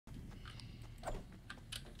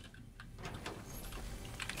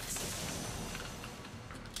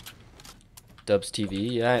Dubs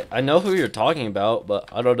TV. Yeah, I know who you're talking about, but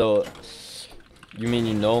I don't know. You mean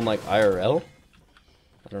you know him like IRL?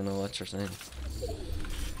 I don't know what you're saying.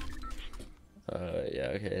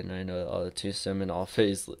 Yeah, okay, and I know all the two sim and all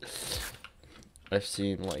phase. I've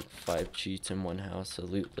seen like 5 cheats in one house, a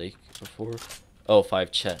loot lake before. Oh,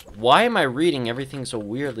 5 chat. Why am I reading everything so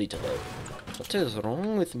weirdly today? What is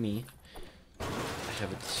wrong with me? I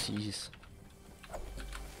have a disease.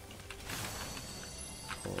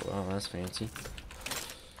 Oh, wow, that's fancy.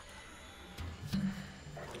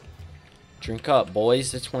 Drink up,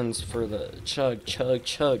 boys. This one's for the chug, chug,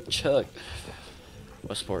 chug, chug.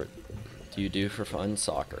 What sport do you do for fun?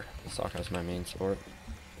 Soccer. Soccer is my main sport.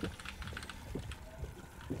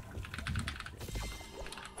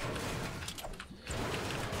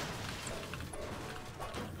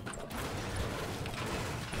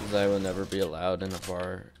 I will never be allowed in a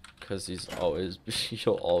bar because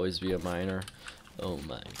he'll always be a minor. Oh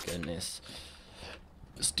my goodness.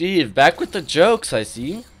 Steve, back with the jokes, I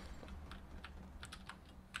see.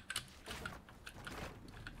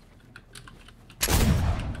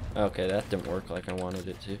 Okay, that didn't work like I wanted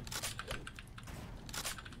it to.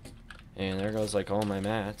 And there goes like all my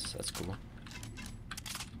mats. That's cool.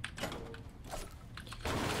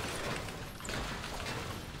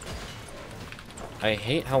 I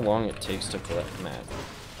hate how long it takes to collect mat.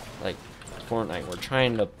 Like Fortnite, we're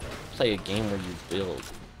trying to play a game where you build.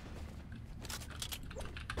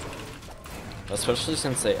 Especially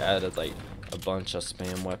since they added like a bunch of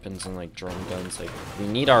spam weapons and like drum guns. Like, we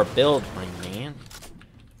need our build, my man.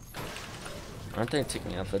 Aren't they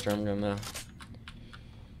taking out the drum gun though?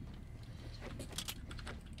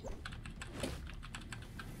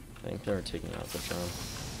 I think they're taking out the drum.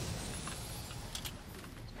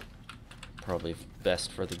 Probably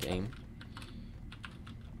best for the game.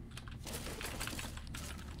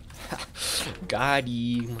 Got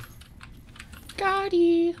him. Got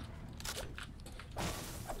him.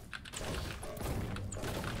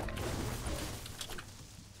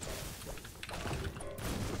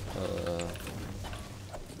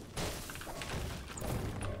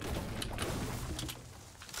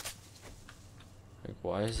 Like,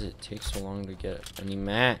 why does it take so long to get any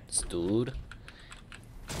mats, dude?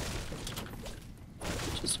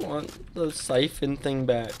 Just want the siphon thing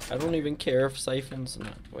back. I don't even care if siphon's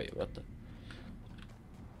not. Wait, what the?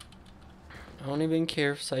 I don't even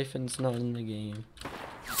care if siphon's not in the game.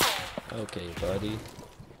 Okay, buddy. You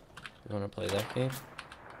wanna play that game?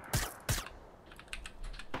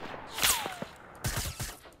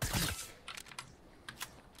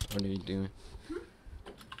 What are you doing?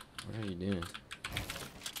 What are you doing?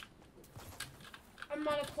 I'm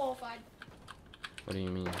not qualified. What do you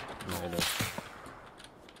mean?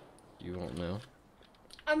 You won't know.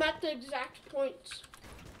 I'm at the exact points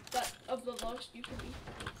that of the lowest you could be.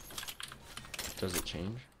 Does it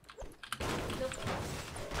change? No.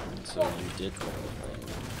 So Well, you did qualify.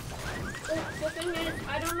 Well, the thing is,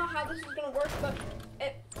 I don't know how this is gonna work, but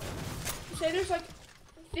say there's like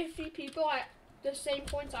 50 people at the same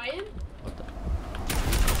points I am.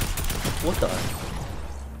 What the?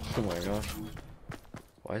 Oh my gosh.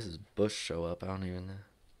 Why does this bush show up? I don't even know.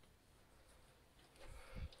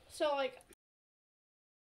 So like,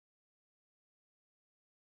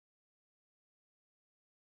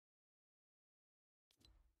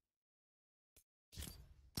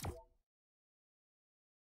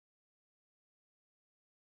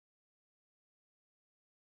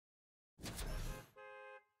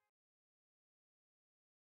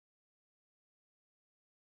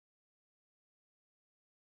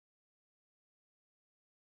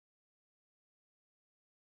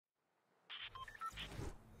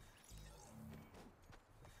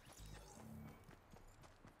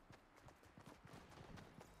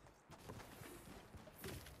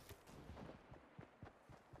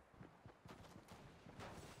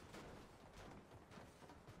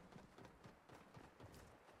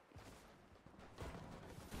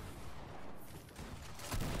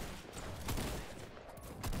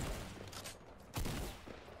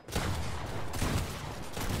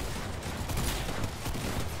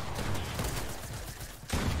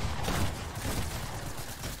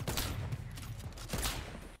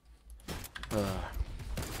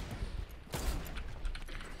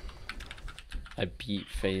 I beat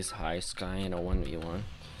FaZe High Sky in a 1v1.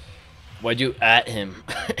 Why'd you at him?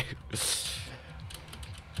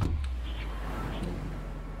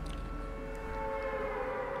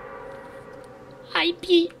 I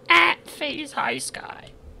beat at FaZe High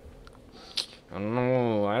Sky. I don't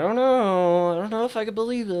know. I don't know. I don't know if I could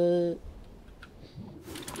believe it.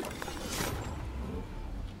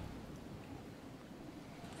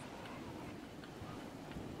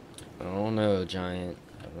 I don't know, Giant.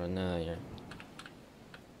 I don't know.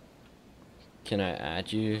 Can I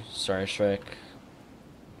add you? Sorry, Shrek.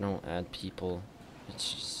 Don't add people.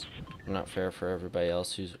 It's just not fair for everybody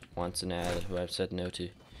else who wants an ad, who I've said no to,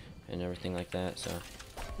 and everything like that, so.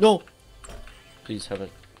 No! Please have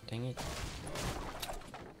it. Dang it.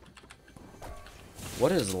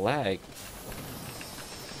 What is lag?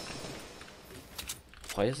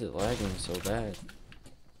 Why is it lagging so bad?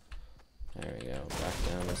 There we go. Back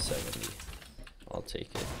down to 70. I'll take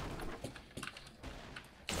it.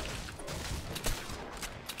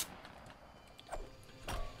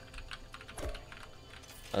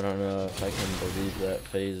 I don't know if I can believe that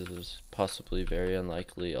phase is possibly very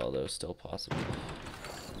unlikely, although still possible.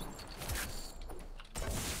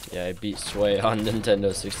 Yeah, I beat Sway on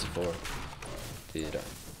Nintendo 64. Dude,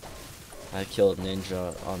 I killed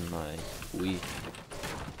Ninja on my Wii.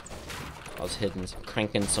 I was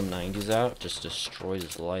cranking some 90s out, just destroyed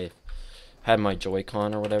his life. Had my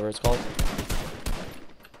Joy-Con or whatever it's called.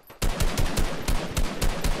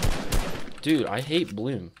 Dude, I hate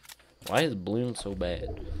Bloom. Why is Bloom so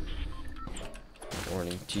bad?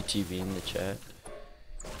 Warning, TTV in the chat.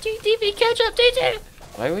 TTV catch up, TTV!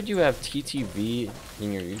 Why would you have TTV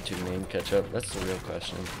in your YouTube name, catch up? That's the real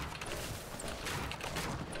question.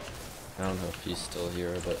 I don't know if he's still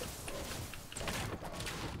here, but...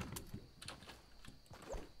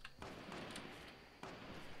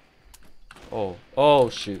 Oh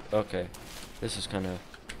shoot, okay. This is kind of...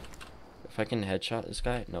 If I can headshot this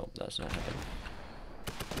guy? Nope, that's not happening.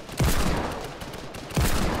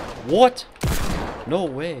 What? No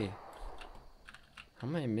way. How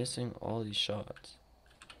am I missing all these shots?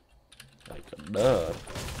 Like, duh.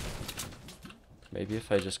 Maybe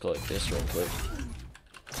if I just go like this real quick.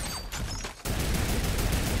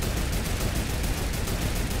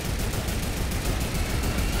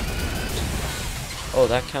 Oh,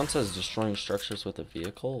 that counts as destroying structures with a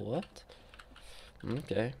vehicle? What?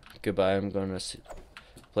 Okay. Goodbye, I'm gonna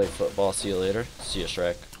play football. See you later. See you,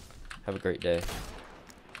 Shrek. Have a great day.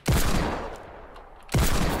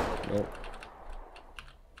 Nope.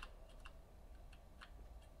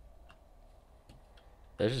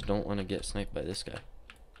 I just don't want to get sniped by this guy.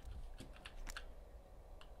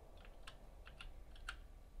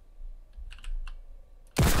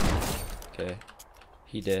 Okay.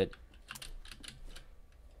 He did.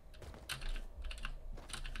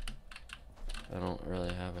 I don't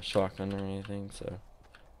really have a shotgun or anything, so...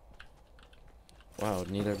 Wow,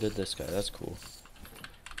 neither did this guy. That's cool.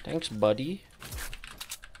 Thanks, buddy.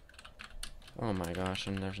 Oh my gosh,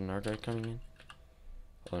 and there's another guy coming in.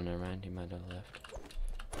 Oh, never mind. He might have left.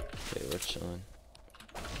 Okay, we're chilling.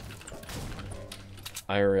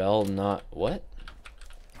 IRL, not... What?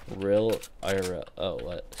 Real IRL. Oh,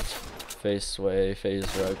 what? Face Sway, Phase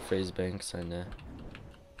Rug, Phase Banks, I know.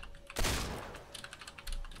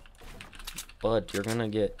 Bud, you're gonna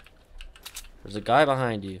get... There's a guy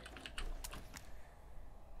behind you.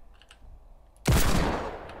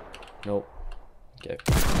 Nope. Okay.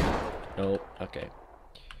 Nope. Okay.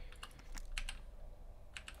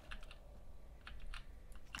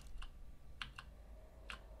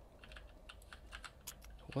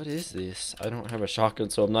 What is this? I don't have a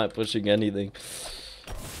shotgun, so I'm not pushing anything.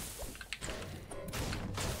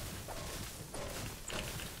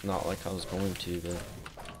 Not like I was going to, but...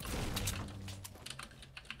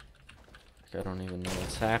 I don't even know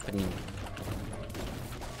what's happening.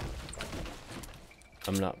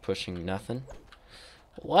 I'm not pushing nothing.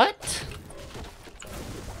 What?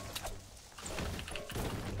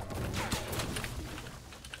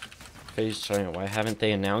 Phase Giant, why haven't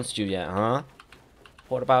they announced you yet, huh?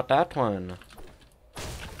 What about that one?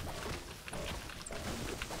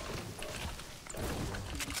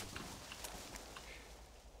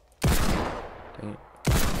 Dang it.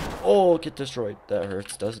 Oh, get destroyed. That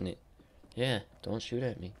hurts, doesn't it? Yeah, don't shoot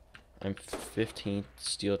at me. I'm 15,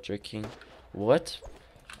 still drinking. What?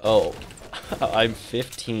 Oh, I'm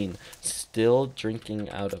 15, still drinking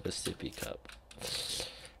out of a sippy cup.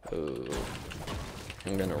 Oh,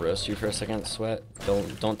 I'm gonna roast you for a second, Sweat.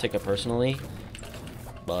 Don't take it personally,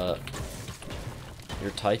 but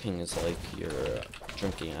your typing is like you're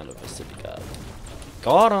drinking out of a sippy cup.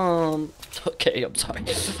 Got him. Okay, I'm sorry.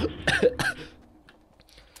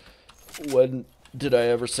 When did I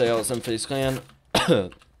ever say I was in Face Clan?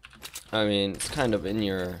 I mean, it's kind of in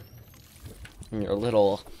your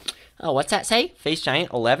little... Oh, what's that say? Face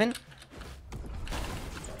Giant 11?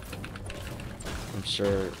 I'm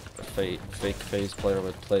sure a fake phase player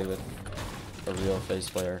would play with a real phase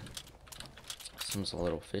player. Seems a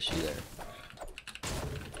little fishy there.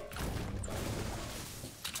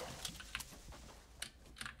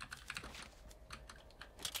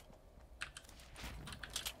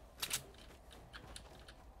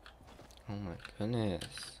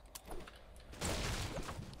 goodness.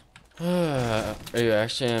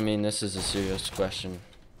 Actually, I mean, this is a serious question.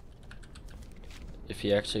 If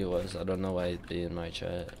he actually was, I don't know why he'd be in my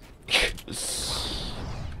chat.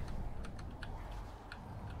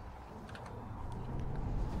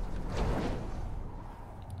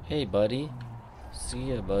 Hey, buddy.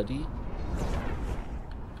 See ya, buddy.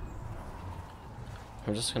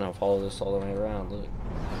 I'm just gonna follow this all the way around. Look,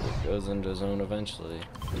 it goes into zone eventually.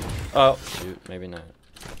 Oh, shoot, maybe not.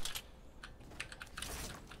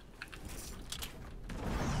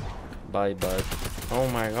 Bye, bud. Oh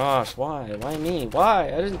my gosh, why? Why me? Why?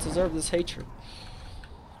 I didn't deserve this hatred.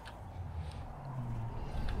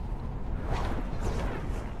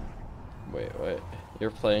 Wait. You're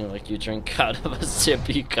playing like you drink out of a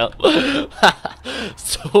sippy cup.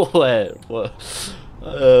 So what? Well,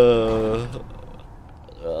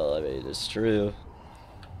 I mean, it's true.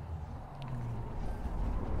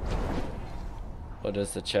 What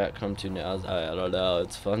does the chat come to now? I don't know.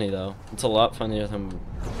 It's funny though. It's a lot funnier than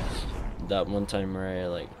that one time where I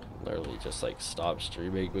like literally just like stopped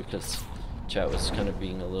streaming because chat was kind of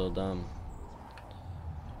being a little dumb.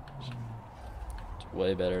 It's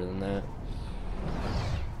way better than that.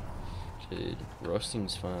 Dude,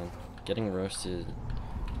 roasting's fun. Getting roasted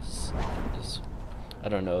is I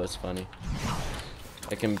don't know, it's funny.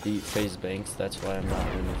 I can beat FaZe Banks, that's why I'm not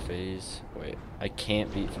in FaZe. Wait, I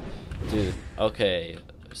can't beat... Dude, okay.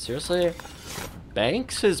 Seriously?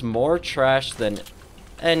 Banks is more trash than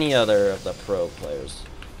any other of the pro players.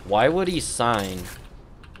 Why would he sign?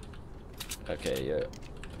 Okay, yeah.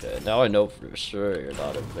 Okay, now I know for sure you're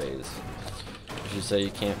not in FaZe. Did you say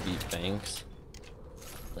you can't beat Banks?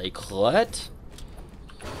 Like, what?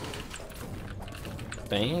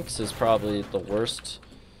 Banks is probably the worst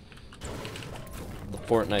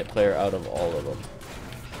Fortnite player out of all of them.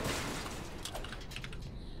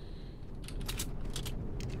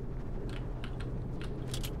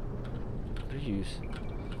 What are you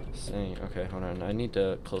saying? Okay, hold on. I need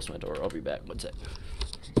to close my door. I'll be back. One sec.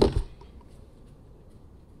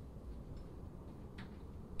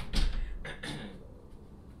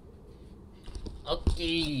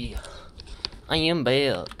 Okay. I am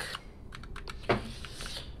back.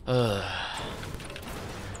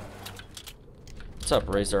 What's up,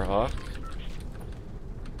 Razorhawk?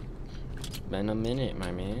 It's been a minute,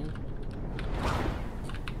 my man.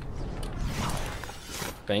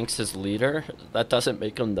 Banks is leader? That doesn't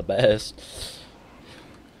make him the best.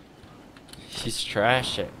 He's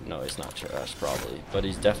trash at... No, he's not trash, probably. But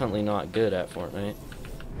he's definitely not good at Fortnite.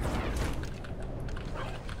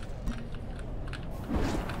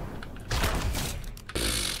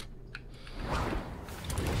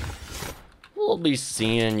 We'll be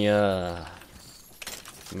seeing ya.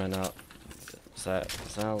 Am I not? Is that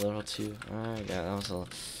a little too? Yeah, that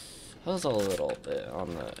was a little bit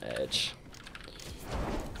on the edge.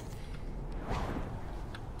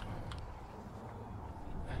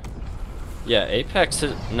 Yeah, Apex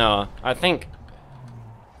is no. I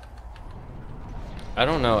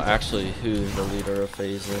don't know actually who the leader of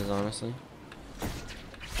FaZe is, honestly.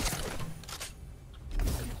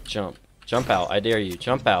 Jump out! I dare you!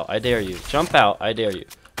 Jump out! I dare you! Jump out! I dare you!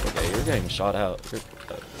 Okay, you're getting shot out.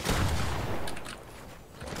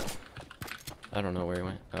 I don't know where he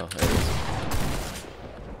went. Oh, there he is.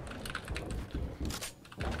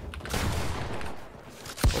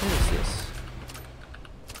 What is this?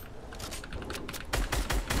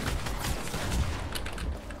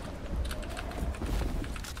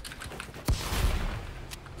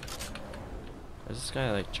 Is this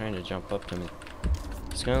guy like trying to jump up to me?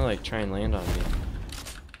 He's gonna like try and land on me.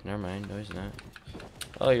 Never mind, no he's not.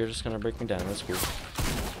 Oh, you're just gonna break me down, that's cool.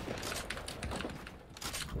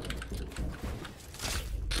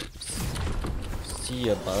 See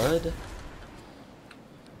ya, bud.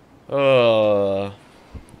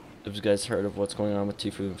 Have you guys heard of what's going on with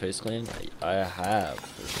Tfue and FaZe Clan? I have,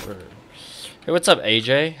 for sure. Hey, what's up,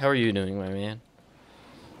 AJ? How are you doing, my man?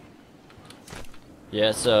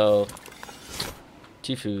 Yeah, so...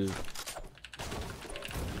 Tfue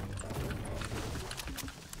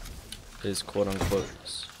is quote-unquote...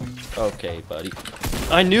 Okay, buddy.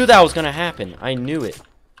 I knew that was gonna happen. I knew it.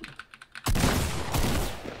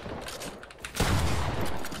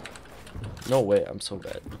 No way, I'm so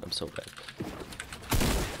bad. I'm so bad.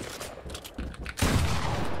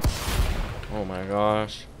 Oh my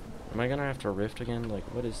gosh. Am I gonna have to rift again? Like,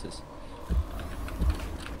 what is this?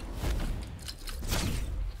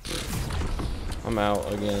 I'm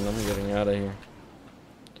out again. I'm getting out of here.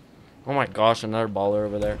 Oh my gosh, another baller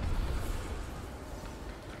over there.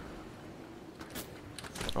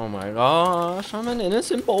 Oh my gosh, I'm an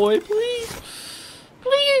innocent boy, please.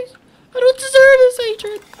 Please. I don't deserve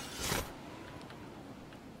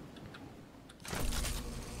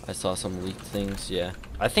I saw some leaked things. Yeah,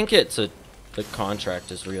 I think it's the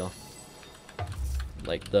contract is real.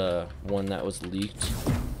 Like the one that was leaked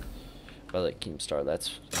by like Keemstar.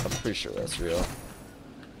 I'm pretty sure that's real.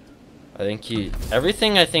 I think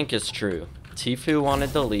everything I think is true. Tfue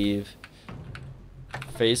wanted to leave.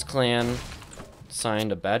 FaZe Clan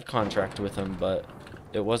signed a bad contract with him, but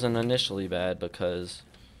it wasn't initially bad because,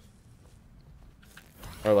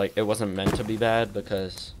 or like it wasn't meant to be bad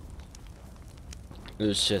because it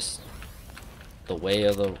was just the way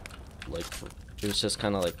of the, like, it was just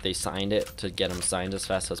kind of like they signed it to get him signed as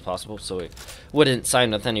fast as possible, so he wouldn't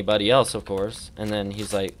sign with anybody else, of course. And then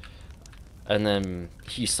he's like, and then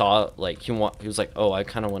he saw, like, he was like, oh, I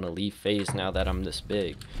kind of want to leave FaZe now that I'm this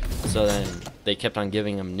big. So then they kept on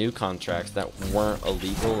giving him new contracts that weren't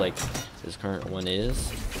illegal, like his current one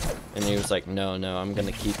is. And he was like, no, I'm going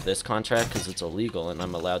to keep this contract because it's illegal and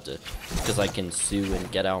I'm allowed to, because I can sue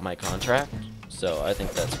and get out my contract. So I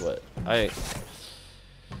think that's what, I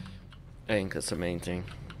think that's the main thing.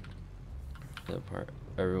 The part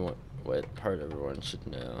everyone should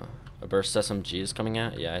know. A burst SMG is coming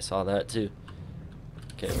out? Yeah, I saw that too.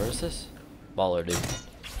 Okay, where is this? Baller, dude.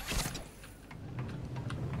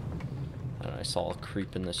 And I saw a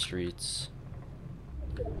creep in the streets.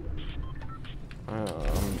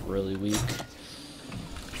 I'm really weak.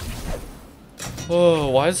 Oh,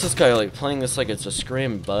 why is this guy like playing this like it's a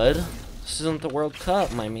scrim, bud? This isn't the World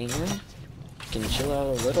Cup, my man. You can chill out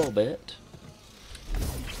a little bit.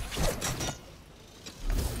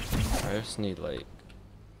 I just need like...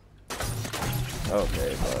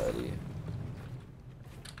 Okay, buddy.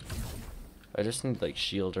 I just need like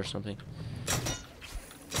shield or something.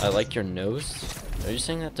 I like your nose. Are you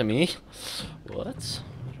saying that to me? What?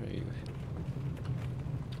 What are you?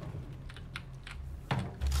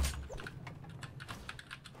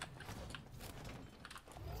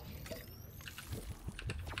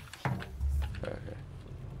 Okay.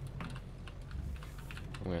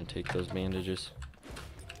 I'm gonna take those bandages.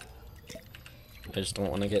 I just don't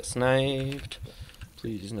want to get sniped.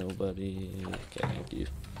 Please, nobody. Okay, thank you.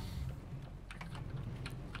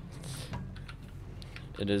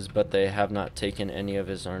 It is, but they have not taken any of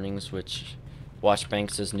his earnings, which... Watch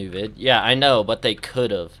Banks' new vid. Yeah, I know, but they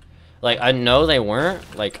could have. Like, I know they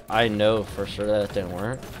weren't. Like, I know for sure that they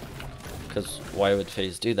weren't. Because why would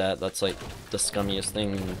FaZe do that? That's, like, the scummiest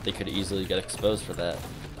thing. They could easily get exposed for that.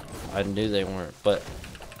 I knew they weren't, but...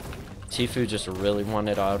 Tfue just really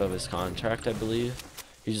wanted out of his contract, I believe.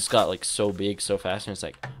 He just got, like, so big so fast, and he's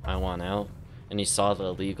like, I want out. And he saw the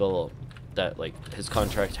illegal... that like his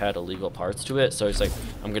contract had illegal parts to it, so he's like,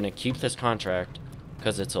 I'm gonna keep this contract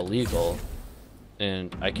because it's illegal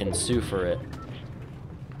and I can sue for it.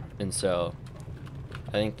 And so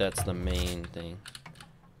I think that's the main thing.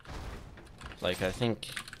 Like,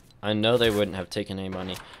 I know they wouldn't have taken any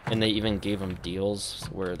money, and they even gave him deals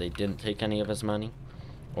where they didn't take any of his money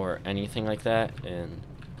or anything like that. And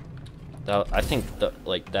I think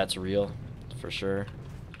like that's real for sure,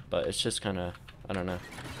 but it's just kind of, I don't know.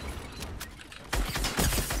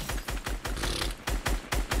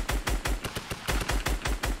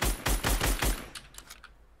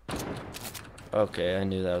 Okay, I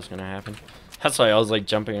knew that was gonna happen. That's why I was like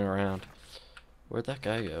jumping around. Where'd that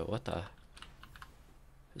guy go? What the?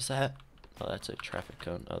 Who's that? Oh, that's a traffic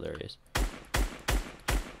cone. Oh, there he is.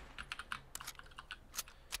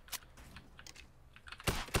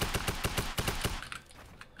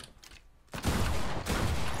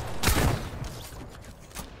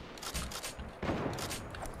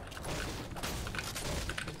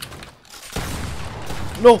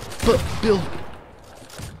 No, but Bill.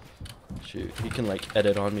 Shoot, he can like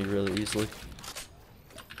edit on me really easily.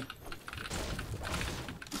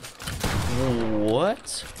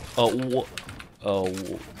 What? What?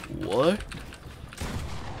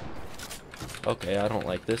 Okay, I don't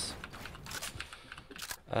like this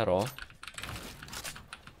at all.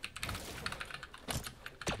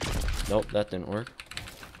 Nope, that didn't work.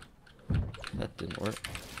 That didn't work.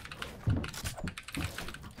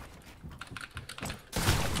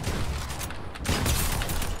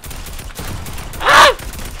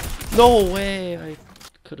 No way! I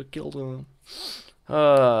could have killed him.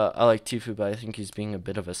 I like Tfue, but I think he's being a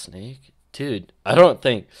bit of a snake. Dude, I don't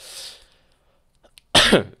think...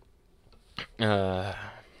 yeah.